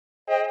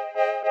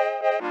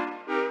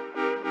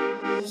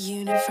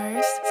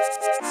Universe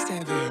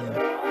 7.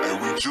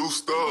 And we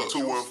juiced up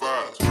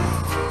 215.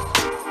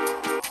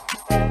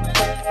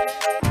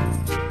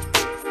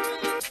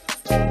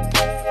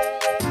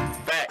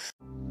 Facts.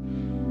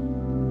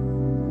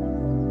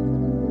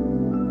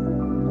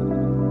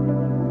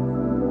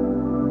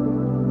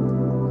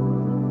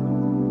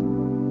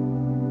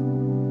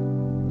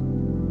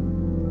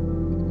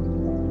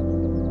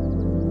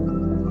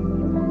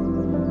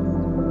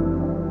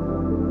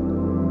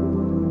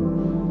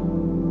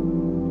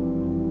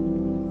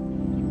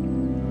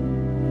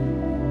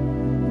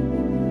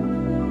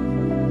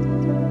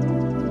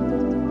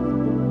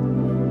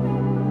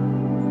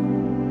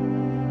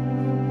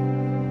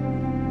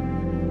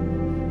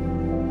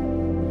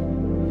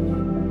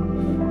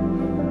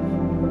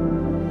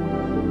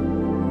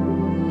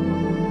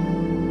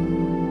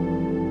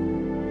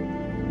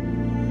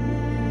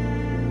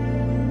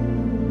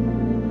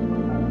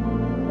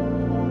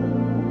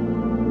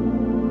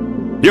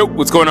 Yo,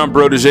 what's going on,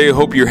 Protege?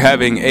 Hope you're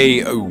having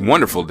a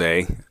wonderful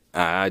day.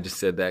 I just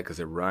said that because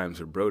it rhymes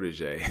with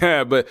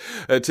Protege. But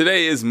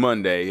today is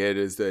Monday. It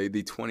is the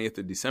 20th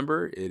of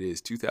December. It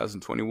is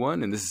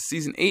 2021, and this is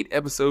Season 8,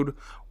 Episode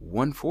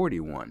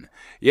 141.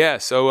 Yeah,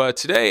 so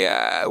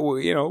today,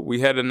 we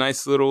had a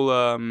nice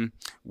little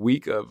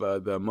week of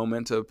the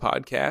Momenta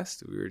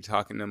podcast. We were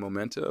talking to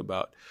Momenta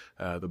about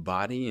the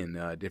body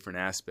and different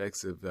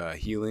aspects of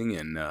healing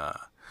and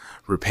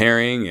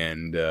repairing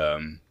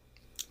and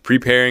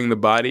preparing the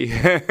body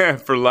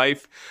for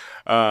life.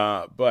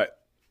 But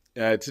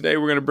today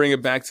we're going to bring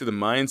it back to the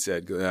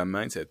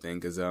mindset thing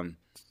because,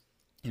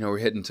 we're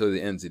heading to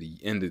the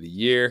end of the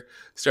year,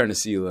 starting to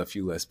see a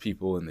few less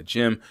people in the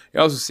gym.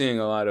 You're also seeing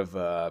a lot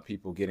of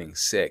people getting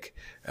sick.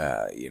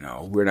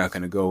 We're not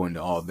going to go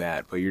into all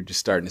that, but you're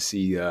just starting to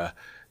see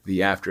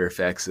the after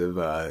effects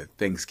of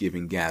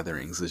Thanksgiving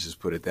gatherings. Let's just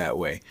put it that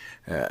way.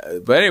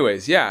 But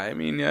anyways,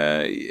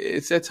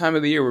 it's that time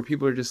of the year where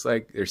people are just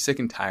like, they're sick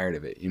and tired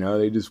of it.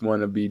 They just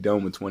want to be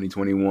done with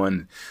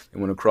 2021. They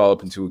want to crawl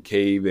up into a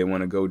cave. They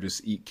want to go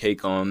just eat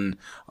cake on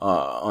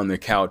their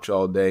couch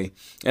all day.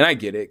 And I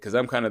get it because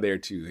I'm kind of there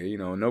too.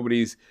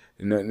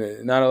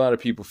 Not a lot of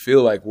people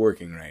feel like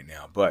working right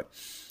now, but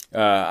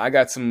I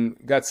got some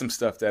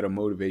stuff that'll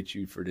motivate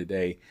you for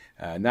today.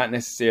 Not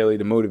necessarily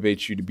to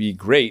motivate you to be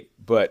great,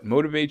 but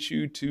motivate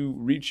you to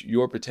reach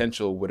your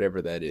potential,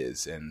 whatever that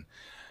is.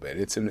 But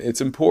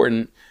it's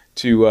important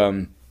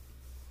to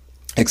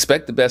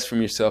expect the best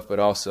from yourself, but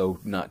also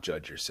not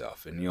judge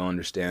yourself. And you'll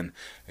understand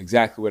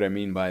exactly what I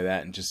mean by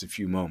that in just a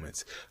few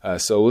moments.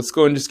 So let's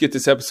go and just get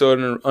this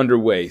episode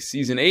underway.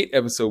 Season 8,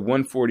 Episode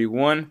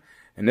 141.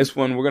 And this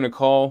one we're going to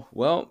call,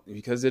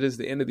 because it is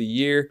the end of the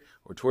year,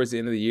 or towards the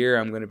end of the year,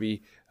 I'm going to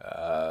be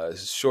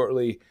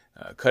shortly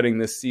cutting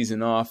this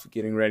season off,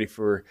 getting ready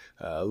for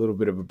a little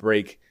bit of a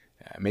break.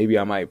 Maybe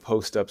I might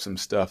post up some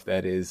stuff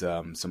that is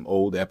some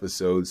old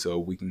episodes so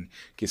we can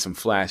get some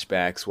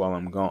flashbacks while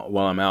I'm gone.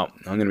 While I'm out,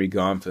 I'm going to be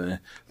gone for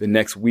the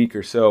next week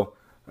or so.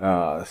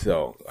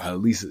 So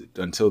at least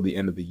until the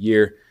end of the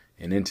year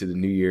and into the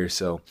new year.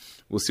 So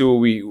we'll see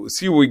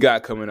what we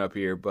got coming up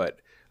here. But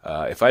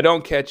if I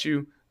don't catch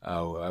you,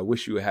 I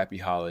wish you a happy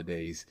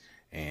holidays.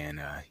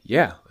 And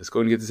let's go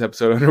and get this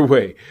episode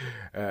underway.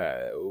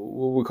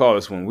 What we'll call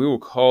this one? We will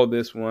call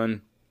this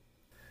one,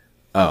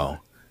 the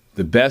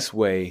best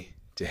way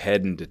to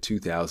head into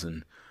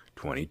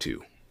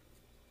 2022.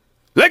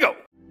 Let go!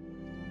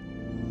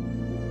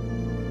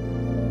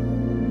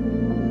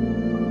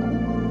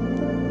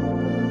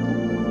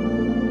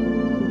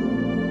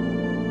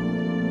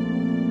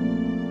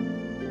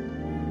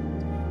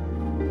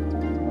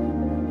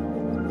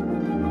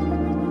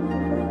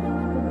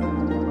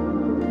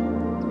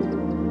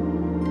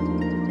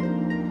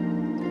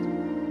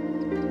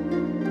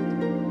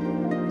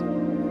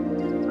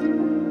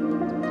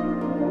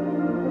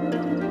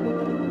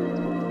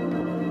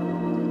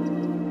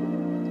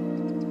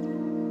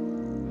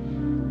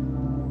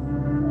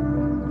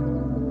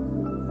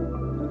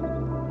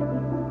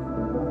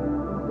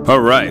 All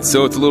right,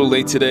 so it's a little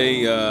late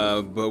today,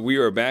 but we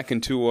are back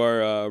into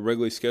our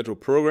regularly scheduled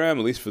program,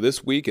 at least for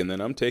this week, and then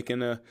I'm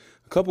taking a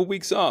couple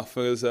weeks off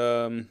because,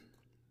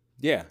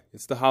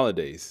 it's the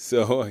holidays.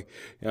 So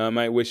I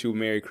might wish you a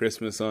Merry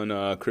Christmas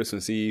on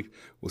Christmas Eve.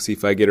 We'll see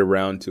if I get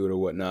around to it or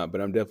whatnot,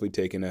 but I'm definitely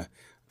taking a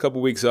couple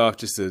weeks off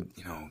just to,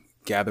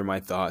 gather my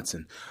thoughts,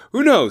 and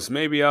who knows,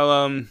 maybe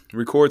I'll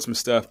record some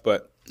stuff,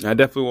 but I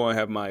definitely want to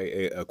have my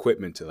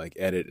equipment to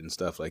edit and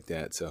stuff like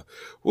that. So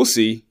we'll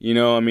see,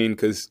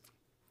 because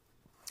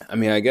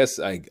I guess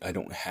I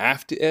don't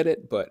have to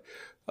edit, but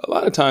a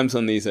lot of times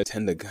on these, I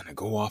tend to kind of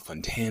go off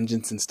on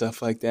tangents and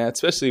stuff like that,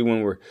 especially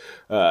when we're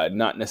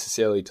not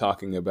necessarily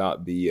talking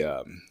about the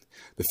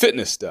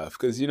fitness stuff.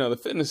 Because, the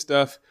fitness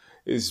stuff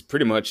is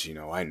pretty much,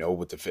 I know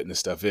what the fitness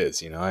stuff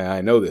is.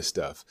 I know this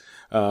stuff.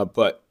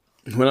 But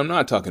when I'm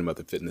not talking about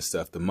the fitness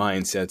stuff, the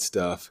mindset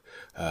stuff,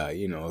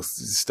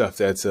 stuff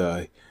that's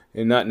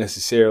not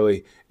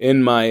necessarily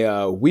in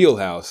my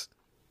wheelhouse,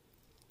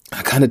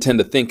 I kind of tend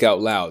to think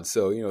out loud.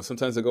 So,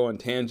 sometimes I go on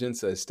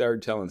tangents. I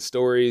start telling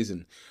stories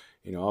and,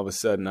 all of a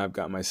sudden I've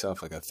got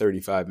myself like a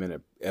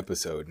 35-minute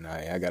episode, and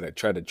I got to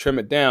try to trim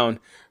it down,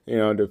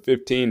 to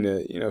 15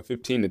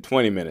 to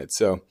 20 minutes.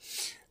 So,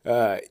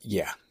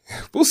 yeah,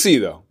 we'll see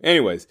though.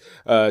 Anyways,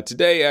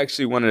 today I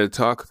actually wanted to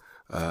talk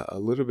a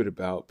little bit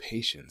about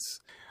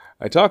patience.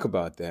 I talk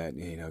about that,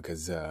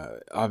 because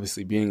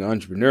obviously being an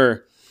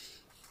entrepreneur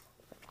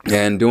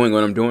and doing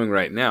what I'm doing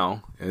right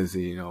now is,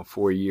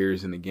 4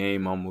 years in the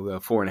game,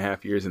 almost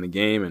 4.5 years in the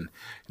game, and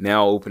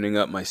now opening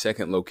up my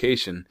second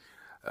location.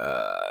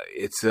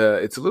 It's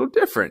a little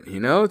different,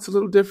 it's a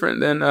little different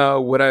than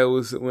what I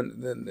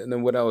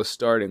was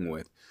starting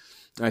with.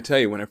 I tell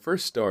you, when I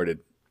first started,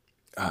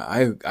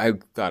 I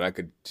thought I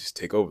could just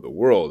take over the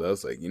world. I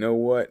was like, you know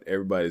what?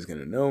 Everybody's going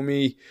to know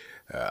me.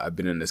 I've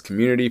been in this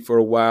community for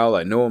a while.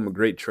 I know I'm a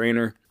great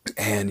trainer.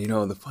 And,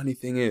 the funny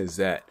thing is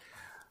that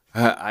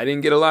I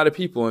didn't get a lot of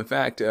people. In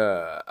fact,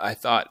 I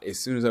thought as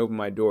soon as I opened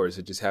my doors,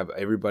 I'd just have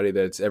everybody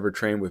that's ever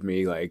trained with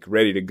me, like,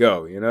 ready to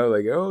go,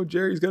 like, oh,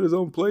 Jerry's got his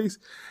own place.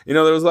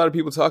 There was a lot of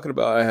people talking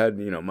about I had,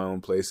 my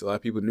own place. A lot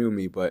of people knew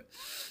me, but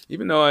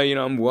even though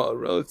I'm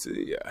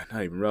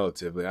not even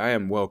relatively, I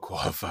am well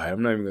qualified.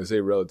 I'm not even going to say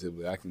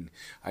relatively.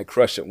 I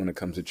crush it when it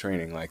comes to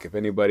training. Like, if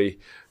anybody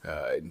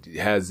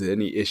has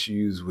any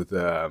issues with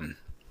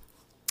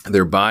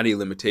their body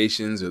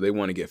limitations, or they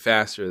want to get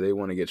faster, or they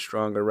want to get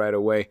stronger right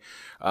away,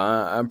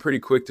 I'm pretty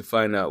quick to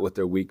find out what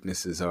their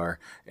weaknesses are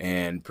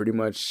and pretty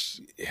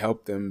much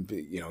help them,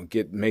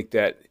 make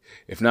that,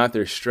 if not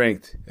their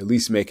strength, at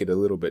least make it a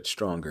little bit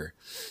stronger,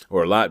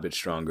 or a lot bit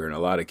stronger in a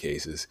lot of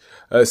cases.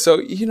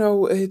 So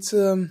it's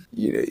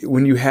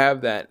when you have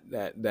that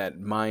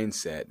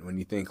mindset, when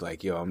you think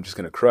like, I'm just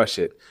gonna crush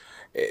it.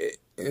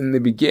 In the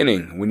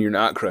beginning, when you're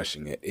not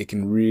crushing it, it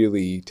can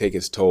really take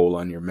its toll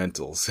on your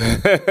mentals.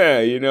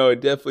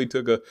 It definitely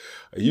took a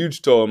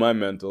huge toll on my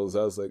mentals.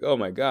 I was like, oh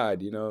my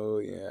God,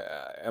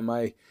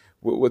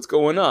 what's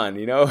going on?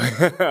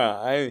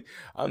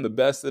 I'm the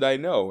best that I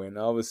know. And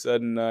all of a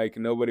sudden,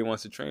 nobody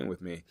wants to train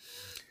with me.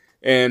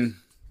 And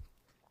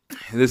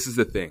this is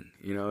the thing,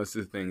 this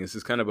is the thing. This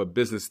is kind of a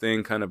business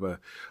thing, kind of a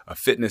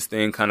fitness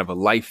thing, kind of a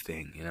life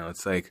thing.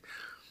 It's like,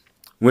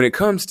 when it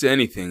comes to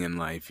anything in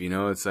life,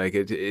 it's like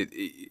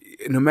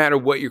no matter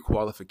what your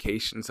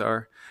qualifications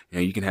are,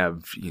 you can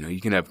have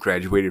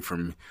graduated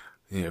from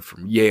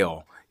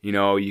Yale,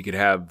 you could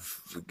have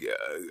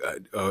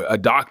a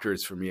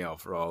doctorate from Yale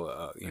for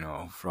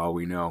all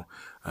we know.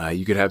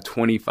 You could have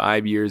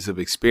 25 years of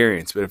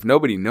experience, but if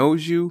nobody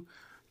knows you,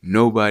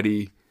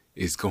 nobody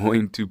is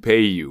going to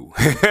pay you.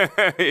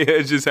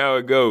 It's just how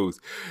it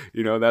goes.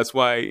 That's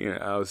why,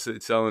 I was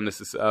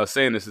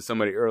saying this to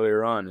somebody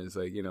earlier on. It's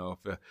like,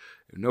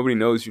 if nobody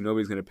knows you,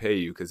 nobody's going to pay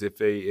you. Because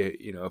if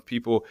if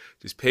people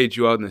just paid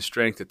you out in the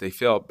strength that they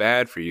felt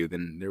bad for you,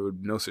 then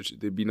there'd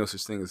be no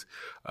such thing as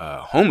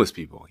homeless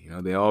people.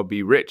 They all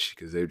be rich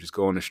because they would just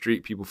go on the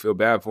street. People feel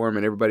bad for them,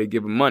 and everybody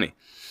give them money.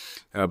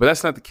 But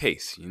that's not the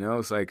case.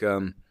 It's like,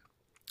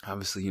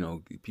 obviously,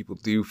 people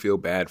do feel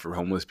bad for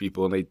homeless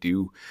people, and they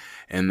do,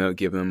 and they'll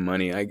give them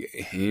money.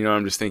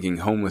 I'm just thinking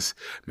homeless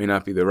may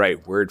not be the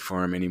right word for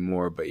them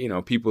anymore, but,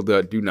 people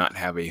that do not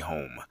have a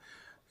home.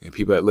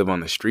 People that live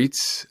on the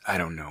streets, I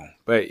don't know,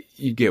 but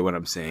you get what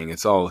I'm saying.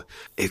 It's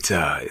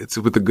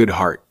with a good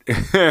heart.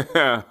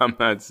 I'm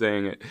not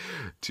saying it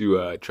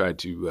to try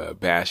to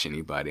bash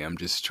anybody. I'm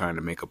just trying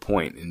to make a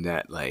point in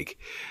that, like,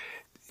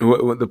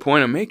 what the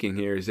point I'm making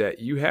here is that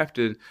you have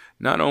to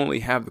not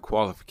only have the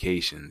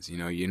qualifications,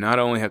 you not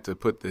only have to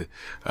put the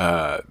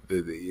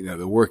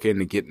work in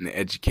to get in the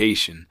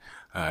education.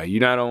 You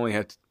not only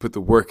have to put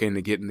the work in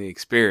to get in the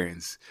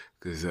experience,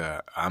 because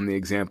I'm the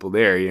example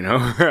there.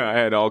 I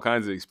had all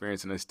kinds of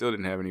experience and I still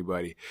didn't have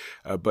anybody.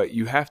 But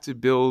you have to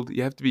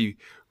be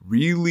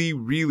really,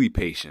 really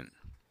patient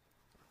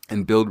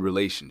and build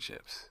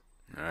relationships.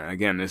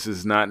 Again, this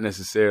is not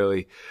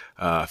necessarily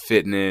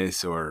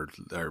fitness or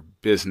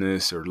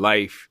business or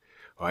life.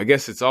 Well, I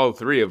guess it's all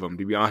three of them,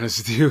 to be honest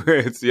with you.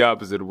 It's the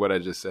opposite of what I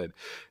just said.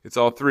 It's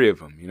all three of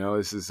them.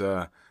 This is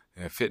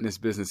fitness,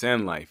 business,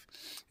 and life.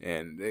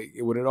 And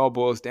what it all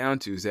boils down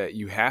to is that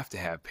you have to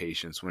have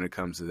patience when it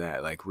comes to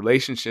that. Like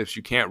relationships,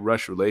 you can't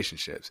rush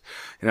relationships.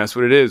 And that's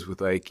what it is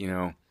with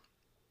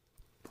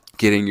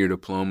getting your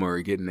diploma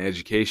or getting an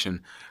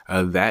education.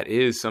 That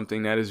is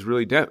something that is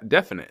really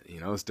definite.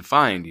 It's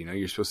defined.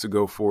 You're supposed to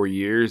go 4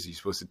 years. You're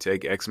supposed to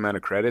take X amount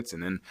of credits.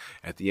 And then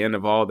at the end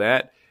of all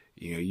that,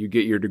 you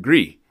get your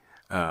degree.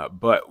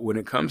 But when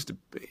it comes to,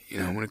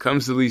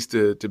 at least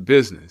to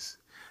business,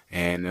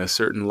 and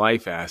certain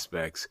life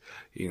aspects,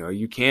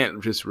 you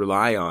can't just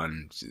rely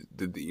on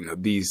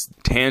these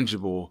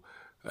tangible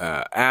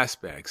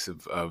aspects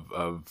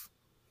of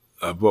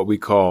what we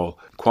call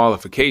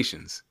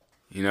qualifications.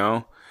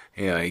 You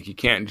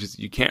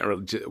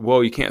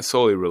can't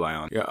solely rely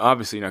on.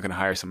 Obviously, you're not going to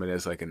hire somebody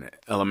that's like an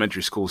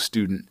elementary school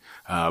student,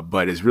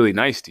 but is really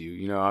nice to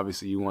you.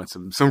 Obviously, you want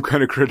some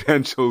kind of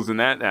credentials in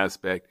that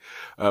aspect,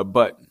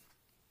 but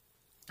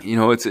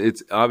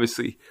it's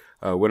obviously.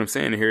 What I'm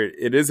saying here,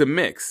 it is a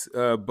mix,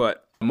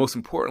 but Most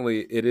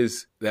importantly, it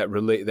is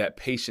that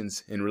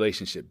patience in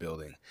relationship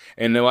building.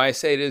 And why I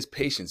say it is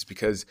patience,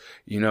 because,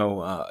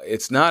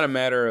 it's not a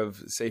matter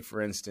of, say,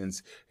 for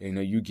instance,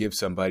 you give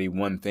somebody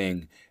one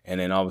thing and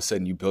then all of a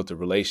sudden you built a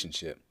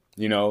relationship.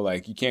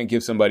 Like you can't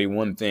give somebody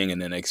one thing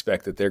and then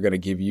expect that they're going to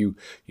give you,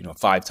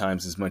 5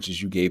 times as much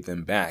as you gave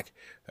them back.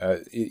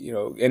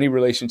 Any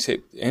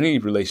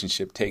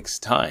relationship takes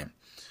time.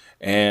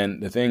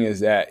 And the thing is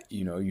that,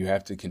 you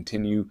have to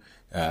continue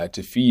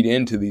to feed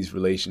into these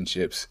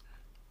relationships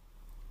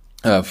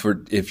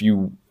for if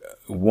you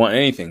want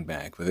anything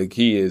back. But the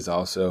key is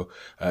also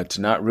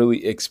to not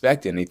really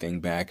expect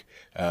anything back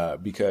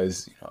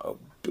because,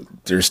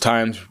 there's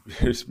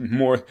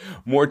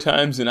more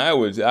times than I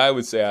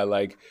would say I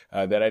like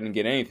that I didn't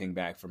get anything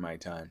back for my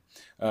time.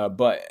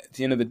 But at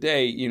the end of the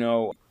day,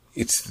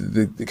 it's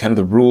the kind of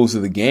the rules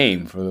of the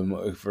game,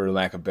 for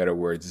lack of better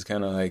words. It's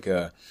kind of like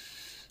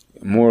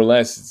more or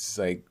less, it's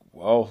like,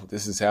 well,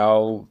 this is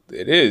how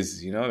it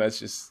is. That's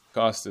just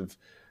cost of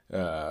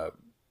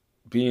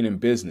being in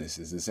business.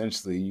 Is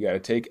essentially you got to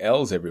take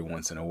L's every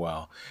once in a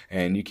while,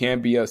 and you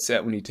can't be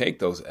upset when you take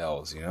those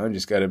L's. You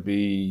just got to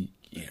be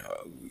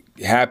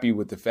happy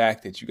with the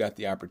fact that you got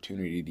the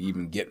opportunity to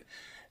even get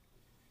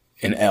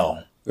an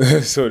L,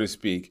 so to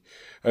speak.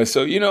 And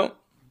saying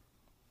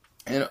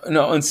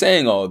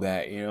all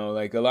that,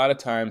 like a lot of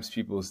times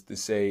people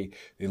say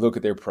they look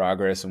at their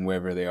progress and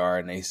wherever they are,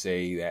 and they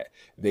say that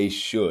they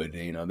should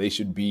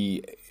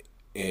be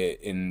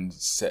in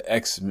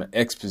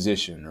X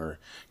position, or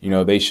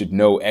they should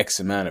know X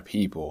amount of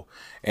people,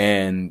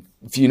 and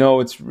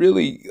it's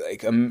really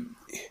like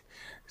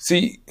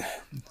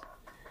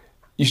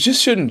you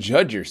just shouldn't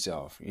judge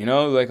yourself.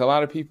 Like a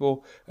lot of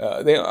people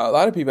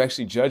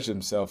actually judge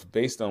themselves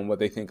based on what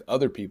they think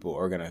other people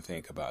are going to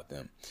think about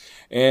them.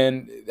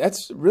 And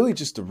that's really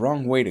just the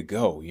wrong way to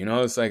go.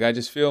 It's like, I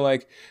just feel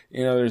like,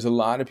 there's a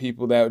lot of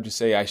people that would just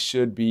say, I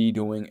should be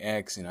doing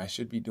X and I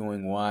should be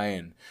doing Y.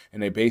 And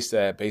they base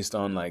that based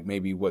on like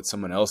maybe what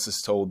someone else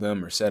has told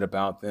them or said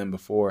about them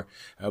before.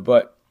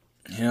 But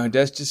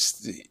that's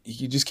just,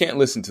 you just can't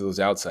listen to those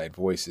outside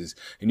voices,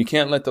 and you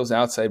can't let those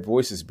outside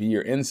voices be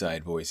your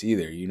inside voice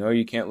either.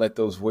 You can't let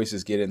those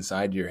voices get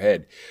inside your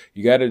head.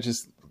 You got to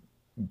just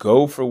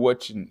go for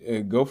what you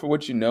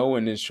know,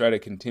 and just try to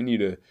continue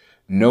to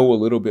know a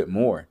little bit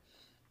more.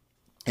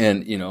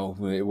 And,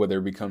 whether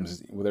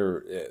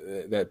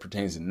that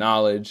pertains to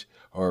knowledge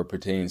or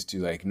pertains to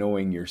like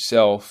knowing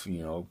yourself,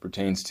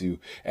 pertains to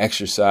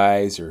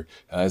exercise, or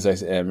as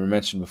I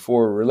mentioned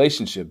before,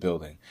 relationship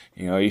building.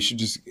 You should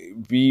just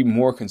be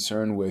more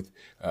concerned with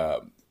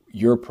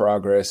your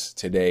progress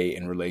today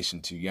in relation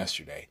to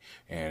yesterday,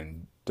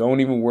 and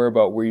don't even worry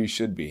about where you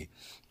should be.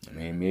 I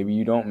mean, maybe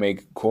you don't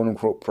make quote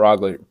unquote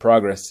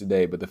progress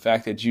today, but the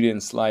fact that you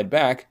didn't slide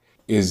back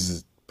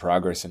is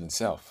progress in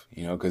itself,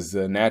 because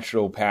the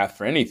natural path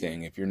for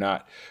anything, if you're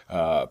not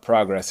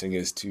progressing,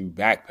 is to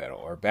backpedal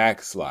or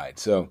backslide.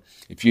 So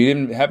if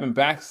you haven't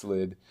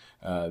backslid,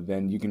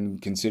 then you can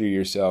consider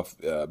yourself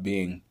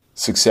being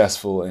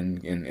successful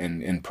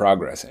in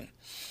progressing.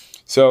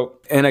 So,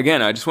 and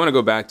again, I just want to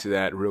go back to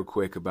that real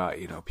quick about,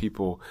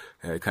 people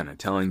kind of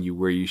telling you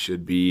where you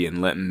should be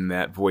and letting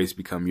that voice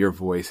become your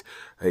voice.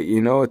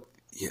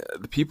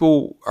 The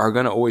people are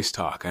going to always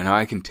talk. And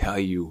I can tell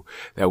you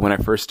that when I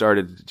first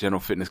started the General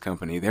Fitness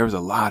Company, there was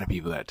a lot of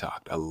people that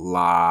talked.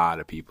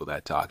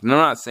 And I'm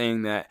not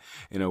saying that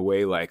in a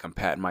way like I'm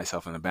patting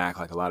myself on the back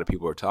like a lot of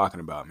people are talking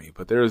about me,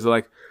 but there was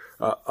like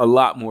a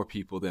lot more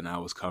people than I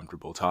was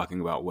comfortable talking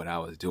about what I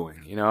was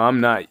doing.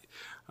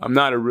 I'm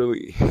not a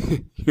really,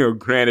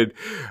 granted,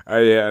 I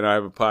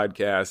have a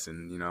podcast,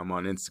 and, I'm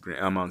on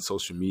Instagram, I'm on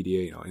social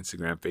media,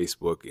 Instagram,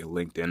 Facebook,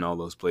 LinkedIn, all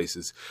those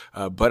places.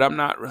 But I'm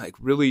not like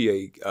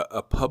really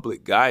a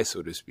public guy,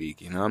 so to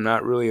speak. I'm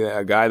not really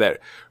a guy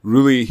that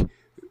really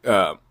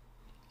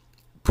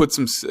puts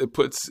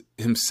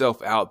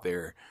himself out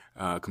there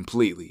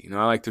completely.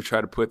 I like to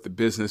try to put the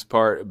business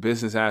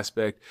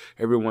aspect.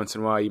 Every once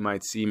in a while, you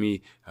might see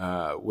me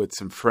with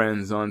some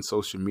friends on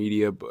social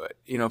media, but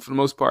for the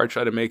most part, I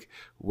try to make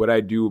what I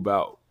do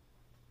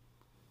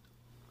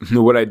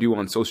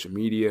on social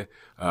media,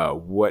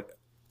 what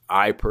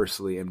I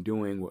personally am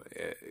doing,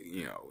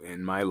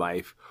 in my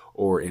life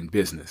or in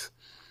business.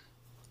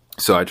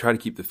 So I try to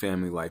keep the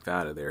family life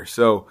out of there.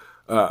 So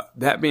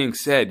that being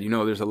said,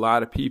 there's a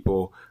lot of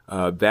people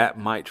that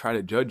might try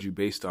to judge you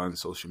based on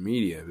social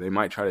media. They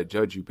might try to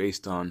judge you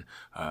based on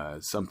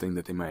something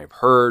that they might have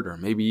heard, or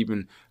maybe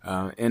even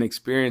an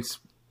experience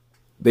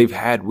they've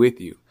had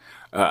with you.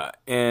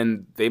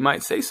 And they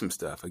might say some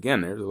stuff.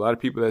 Again, there's a lot of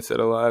people that said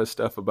a lot of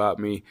stuff about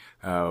me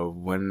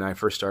when I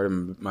first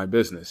started my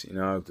business.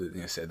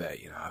 They said that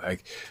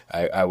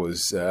I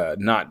was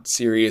not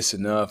serious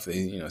enough.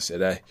 They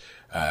said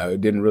I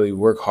didn't really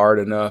work hard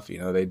enough.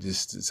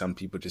 Some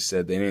people just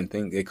said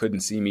they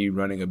couldn't see me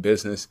running a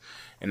business.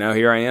 And now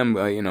here I am,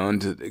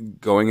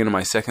 going into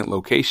my second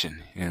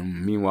location.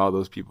 And meanwhile,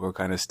 those people are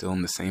kind of still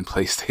in the same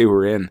place they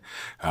were in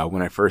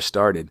when I first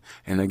started.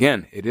 And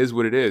again, it is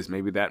what it is.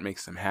 Maybe that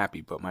makes them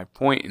happy. But my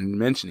point in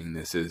mentioning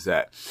this is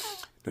that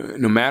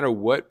no matter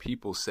what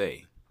people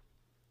say,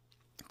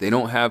 they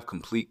don't have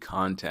complete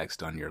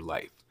context on your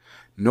life.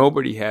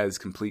 Nobody has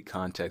complete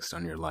context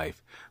on your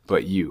life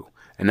but you.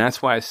 And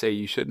that's why I say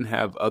you shouldn't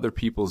have other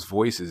people's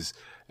voices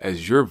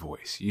as your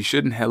voice. You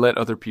shouldn't let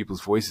other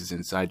people's voices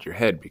inside your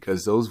head,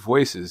 because those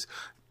voices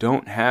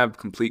don't have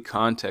complete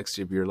context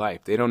of your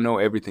life. They don't know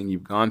everything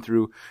you've gone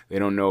through. They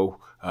don't know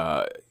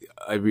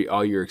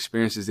all your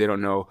experiences. They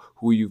don't know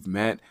who you've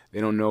met. They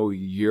don't know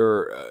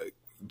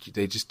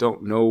they just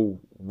don't know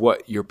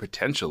what your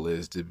potential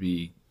is to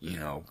be,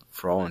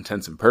 for all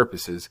intents and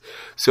purposes.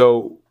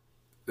 So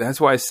that's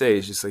why I say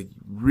it's just like,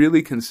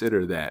 really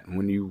consider that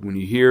when you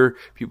hear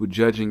people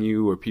judging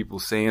you or people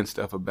saying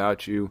stuff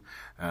about you,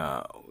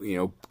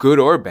 good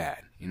or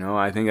bad.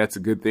 I think that's a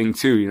good thing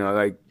too.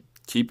 Like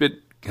keep it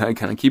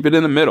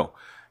in the middle.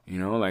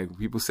 Like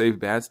people say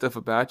bad stuff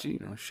about you,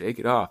 shake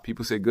it off.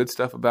 People say good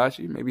stuff about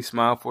you, maybe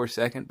smile for a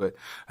second, but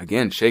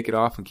again, shake it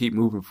off and keep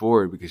moving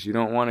forward, because you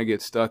don't want to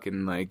get stuck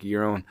in like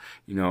your own,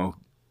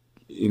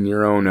 in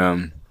your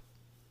own,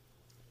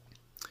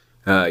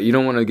 you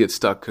don't want to get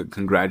stuck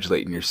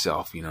congratulating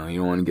yourself. You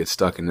don't want to get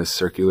stuck in this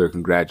circular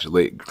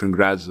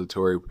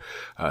congratulatory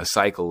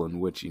cycle in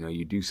which,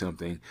 you do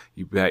something,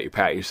 you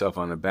pat yourself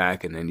on the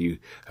back, and then you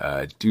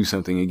do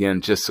something again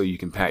just so you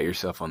can pat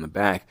yourself on the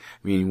back.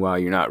 Meanwhile,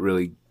 you're not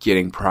really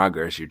getting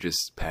progress. You're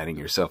just patting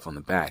yourself on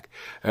the back.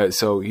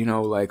 So,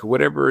 like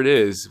whatever it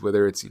is,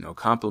 whether it's,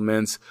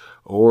 compliments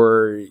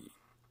or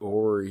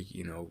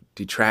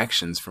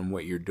detractions from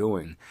what you're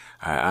doing,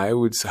 I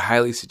would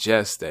highly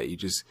suggest that you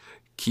just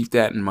keep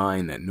that in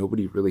mind, that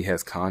nobody really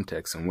has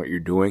context on what you're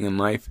doing in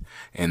life,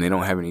 and they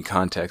don't have any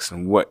context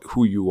on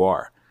who you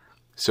are.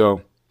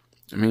 So,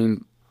 I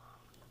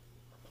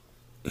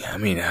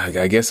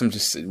guess I'm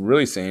just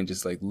really saying,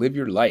 just like live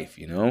your life,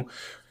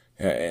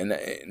 and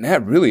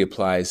that really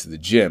applies to the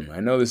gym. I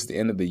know this is the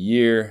end of the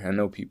year. I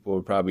know people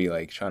are probably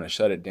like trying to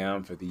shut it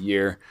down for the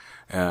year.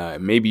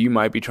 Maybe you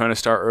might be trying to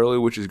start early,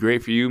 which is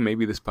great for you.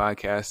 Maybe this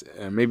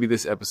podcast, maybe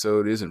this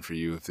episode isn't for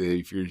you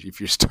if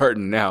you're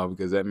starting now,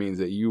 because that means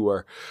that you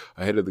are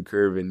ahead of the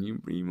curve, and you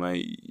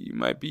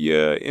might be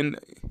in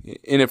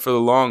it for the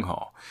long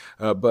haul.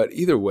 But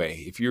either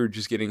way, if you're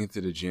just getting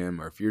into the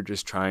gym, or if you're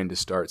just trying to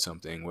start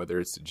something, whether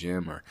it's the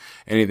gym or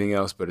anything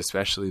else, but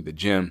especially the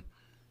gym,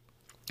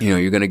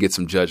 you're going to get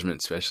some judgment,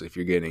 especially if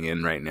you're getting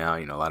in right now.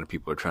 A lot of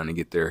people are trying to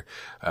get there.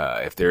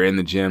 If they're in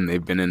the gym,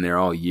 they've been in there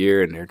all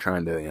year, and they're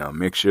trying to,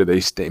 make sure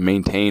they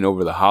maintain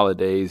over the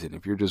holidays. And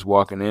if you're just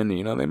walking in,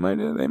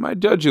 they might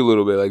judge you a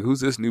little bit, like, who's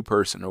this new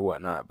person or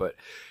whatnot. But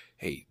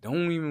hey,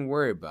 don't even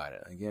worry about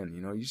it. Again,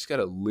 you just got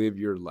to live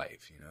your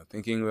life.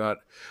 Thinking about,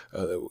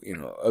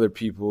 other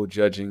people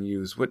judging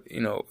you is what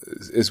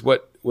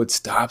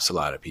stops a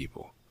lot of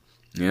people.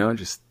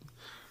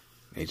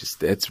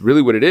 That's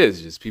really what it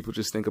is. Just people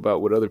just think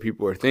about what other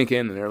people are thinking,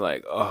 and they're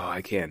like, oh,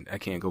 I can't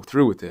go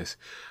through with this.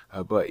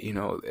 But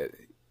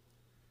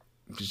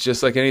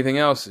just like anything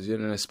else,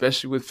 and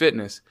especially with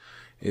fitness,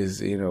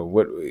 is,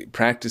 what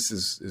practice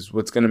is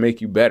what's going to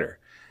make you better.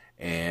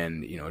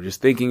 And,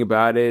 just thinking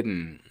about it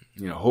and,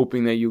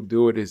 hoping that you'll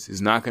do it is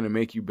not going to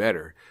make you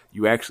better.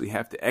 You actually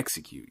have to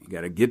execute. You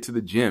got to get to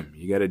the gym.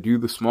 You got to do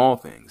the small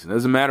things. It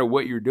doesn't matter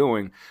what you're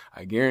doing.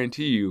 I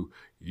guarantee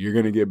you're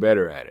going to get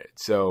better at it.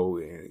 So,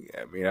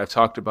 I've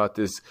talked about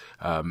this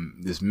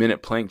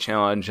minute plank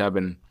challenge I've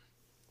been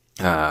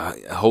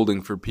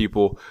holding for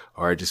people,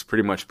 or I just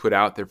pretty much put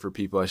out there for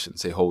people. I shouldn't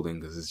say holding,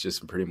 because it's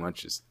just pretty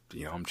much just,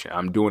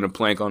 I'm doing a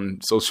plank on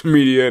social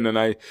media, and then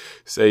I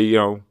say,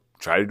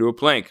 try to do a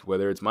plank,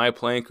 whether it's my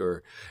plank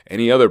or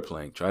any other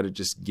plank. Try to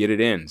just get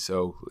it in.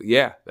 So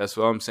yeah, that's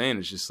what I'm saying.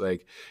 It's just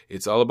like,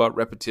 it's all about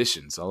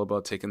repetition. It's all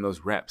about taking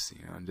those reps.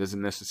 It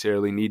doesn't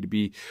necessarily need to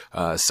be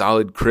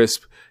solid,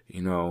 crisp,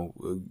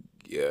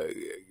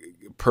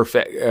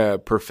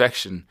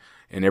 perfection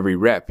in every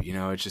rep.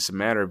 It's just a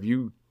matter of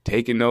you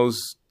taking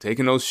those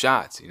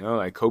shots.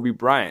 Like Kobe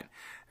Bryant.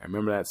 I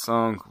remember that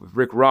song with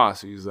Rick Ross.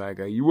 He was like,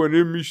 "You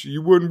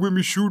wasn't with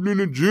me shooting in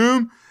the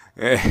gym."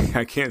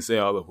 I can't say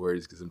all the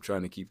words because I'm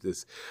trying to keep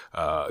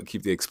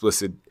the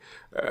explicit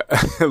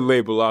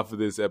label off of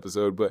this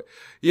episode. But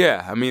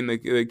yeah,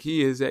 the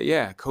key is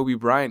that, Kobe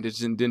Bryant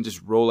didn't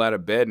just roll out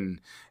of bed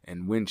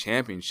and win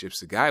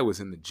championships. The guy was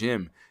in the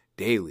gym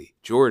daily.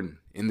 Jordan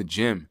in the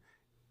gym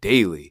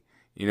daily.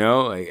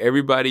 Like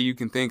everybody you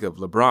can think of,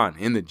 LeBron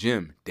in the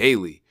gym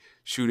daily,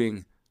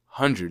 shooting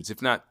hundreds,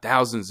 if not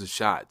thousands of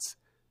shots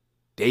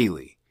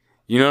daily.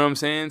 You know what I'm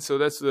saying? So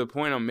that's the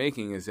point I'm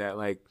making, is that,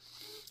 like,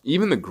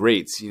 even the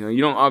greats,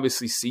 you don't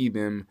obviously see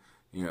them,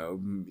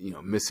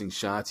 missing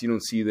shots. You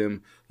don't see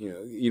them,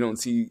 you don't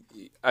see.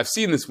 I've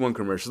seen this one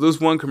commercial. There's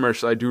one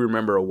commercial I do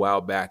remember a while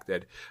back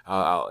that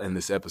I'll end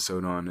this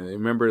episode on. I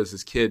remember as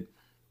this kid,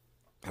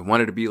 I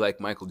wanted to be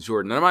like Michael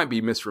Jordan. And I might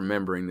be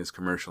misremembering this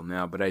commercial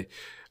now, but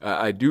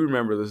I do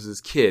remember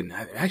this kid.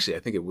 Actually, I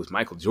think it was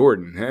Michael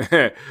Jordan,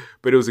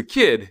 but it was a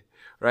kid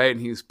right?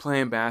 And he was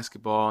playing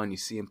basketball, and you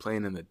see him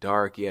playing in the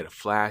dark. He had a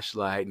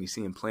flashlight, and you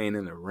see him playing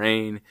in the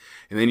rain.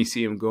 And then you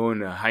see him going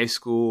to high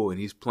school, and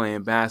he's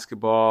playing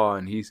basketball,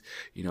 and he's,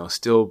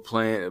 still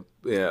playing,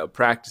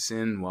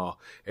 practicing while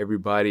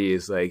everybody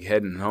is like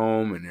heading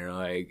home, and they're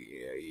like,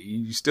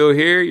 "You still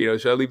here?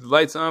 Should I leave the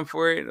lights on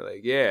for you?" And they're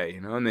like, "Yeah,"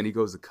 And then he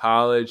goes to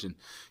college, and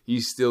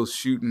he's still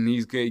shooting.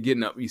 He's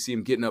getting up. You see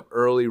him getting up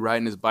early,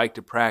 riding his bike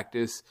to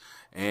practice.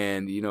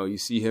 And, you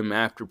see him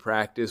after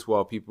practice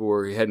while people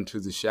were heading to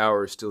the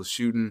shower, still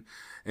shooting.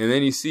 And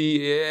then you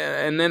see,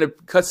 and then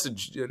it cuts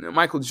to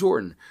Michael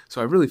Jordan. So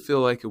I really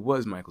feel like it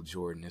was Michael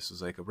Jordan. This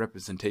was like a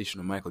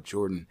representation of Michael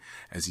Jordan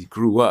as he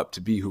grew up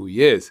to be who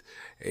he is.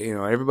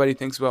 Everybody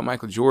thinks about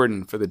Michael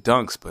Jordan for the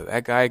dunks, but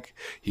that guy,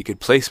 he could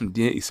play some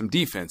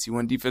defense. He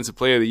won Defensive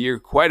Player of the Year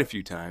quite a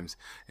few times.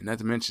 And not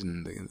to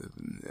mention,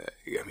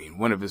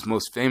 one of his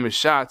most famous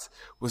shots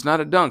was not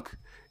a dunk.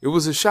 It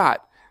was a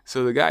shot.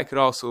 So the guy could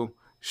also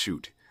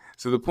shoot.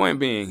 So the point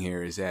being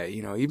here is that,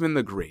 even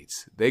the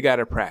greats, they got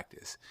to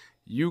practice.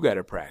 You got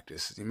to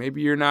practice.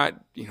 Maybe you're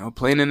not,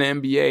 playing in the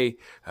NBA.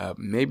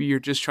 Maybe you're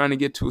just trying to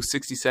get to a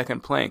 60-second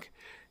plank.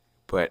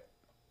 But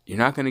you're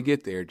not going to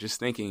get there just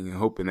thinking and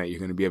hoping that you're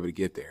going to be able to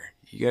get there.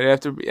 You got to have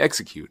to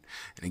execute.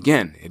 And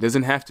again, it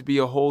doesn't have to be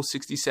a whole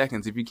 60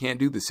 seconds if you can't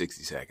do the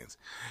 60 seconds.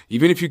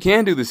 Even if you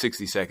can do the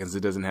 60 seconds, it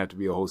doesn't have to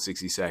be a whole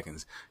 60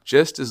 seconds.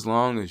 Just as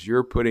long as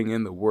you're putting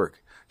in the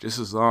work. Just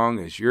as long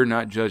as you're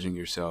not judging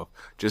yourself,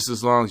 just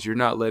as long as you're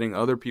not letting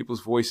other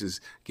people's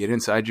voices get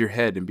inside your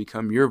head and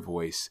become your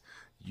voice,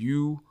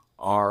 you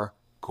are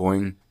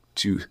going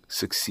to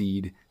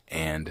succeed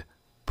and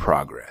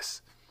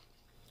progress.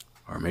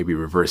 Or maybe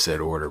reverse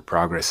that order,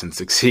 progress and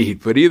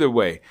succeed. But either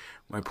way,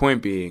 my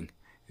point being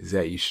is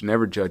that you should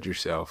never judge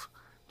yourself.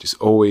 Just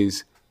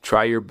always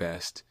try your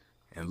best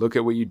and look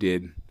at what you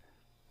did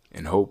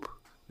and hope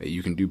that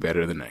you can do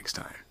better the next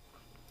time.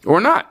 Or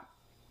not.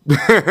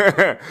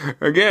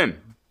 Again,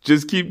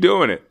 just keep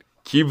doing it.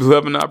 Keep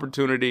having an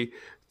opportunity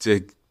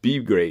to be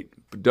great,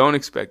 but don't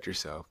expect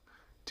yourself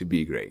to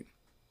be great.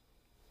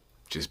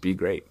 Just be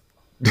great.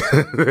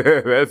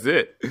 That's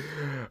it.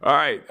 All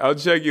right, I'll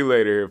check you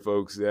later here,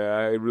 folks.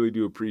 I really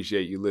do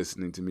appreciate you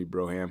listening to me,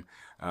 Broham.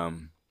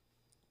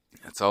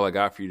 That's all I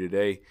got for you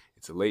today.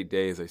 It's a late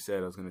day, as I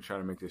said. I was going to try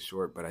to make this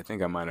short, but I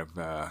think I might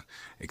have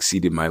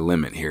exceeded my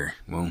limit here.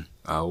 Well,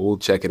 we'll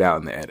check it out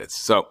in the edits.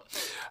 So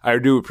I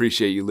do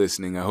appreciate you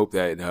listening. I hope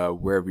that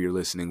wherever you're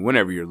listening,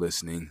 whenever you're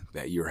listening,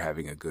 that you're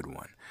having a good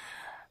one.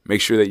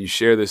 Make sure that you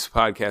share this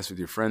podcast with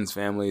your friends,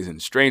 families,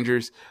 and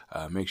strangers.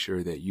 Make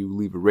sure that you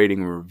leave a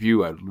rating and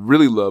review. I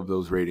really love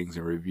those ratings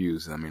and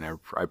reviews.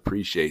 I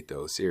appreciate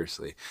those,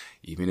 seriously.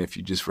 Even if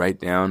you just write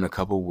down a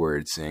couple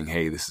words saying,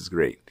 "Hey, this is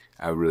great."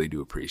 I really do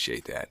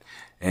appreciate that.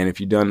 And if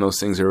you've done those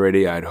things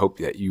already, I'd hope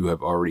that you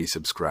have already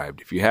subscribed.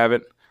 If you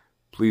haven't,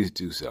 please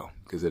do so,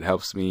 because it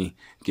helps me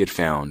get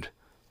found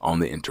on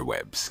the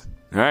interwebs.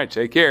 All right,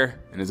 take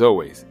care. And as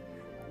always,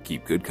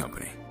 keep good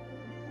company.